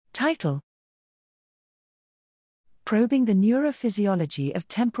Title: Probing the neurophysiology of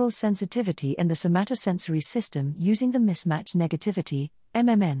temporal sensitivity in the somatosensory system using the mismatch negativity,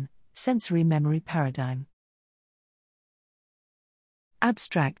 MMN, sensory memory paradigm.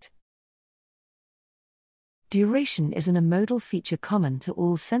 Abstract. Duration is an amodal feature common to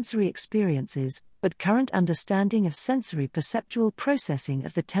all sensory experiences, but current understanding of sensory perceptual processing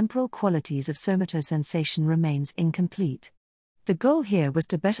of the temporal qualities of somatosensation remains incomplete. The goal here was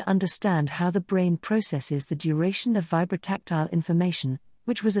to better understand how the brain processes the duration of vibrotactile information,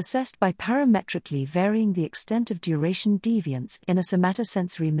 which was assessed by parametrically varying the extent of duration deviance in a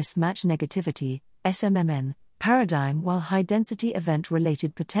somatosensory mismatch negativity, SMMN, paradigm, while high-density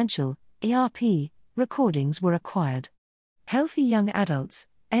event-related potential, ERP, recordings were acquired. Healthy young adults,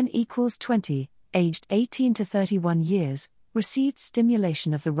 N equals 20, aged 18 to 31 years, received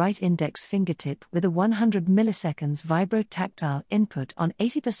stimulation of the right index fingertip with a 100 milliseconds vibrotactile input on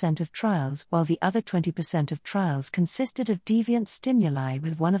 80% of trials, while the other 20% of trials consisted of deviant stimuli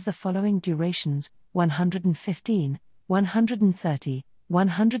with one of the following durations: 115, 130,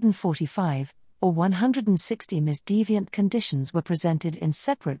 145, or 160 ms. Deviant conditions were presented in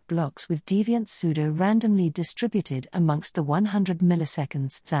separate blocks with deviant pseudo-randomly distributed amongst the 100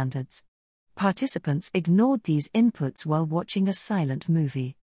 milliseconds standards. Participants ignored these inputs while watching a silent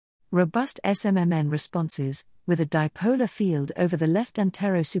movie. Robust SMMN responses, with a dipolar field over the left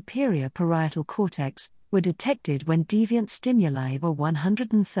anterosuperior parietal cortex, were detected when deviant stimuli were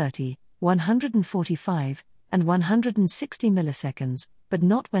 130, 145, and 160 milliseconds, but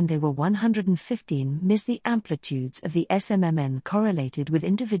not when they were 115 ms. The amplitudes of the SMMN correlated with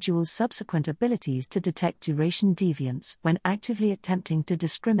individuals' subsequent abilities to detect duration deviance when actively attempting to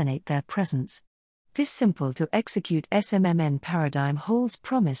discriminate their presence. This simple-to-execute SMMN paradigm holds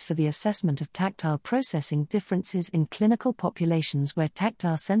promise for the assessment of tactile processing differences in clinical populations where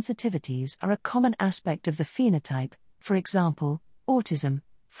tactile sensitivities are a common aspect of the phenotype, for example, autism,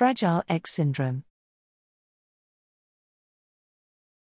 Fragile X syndrome.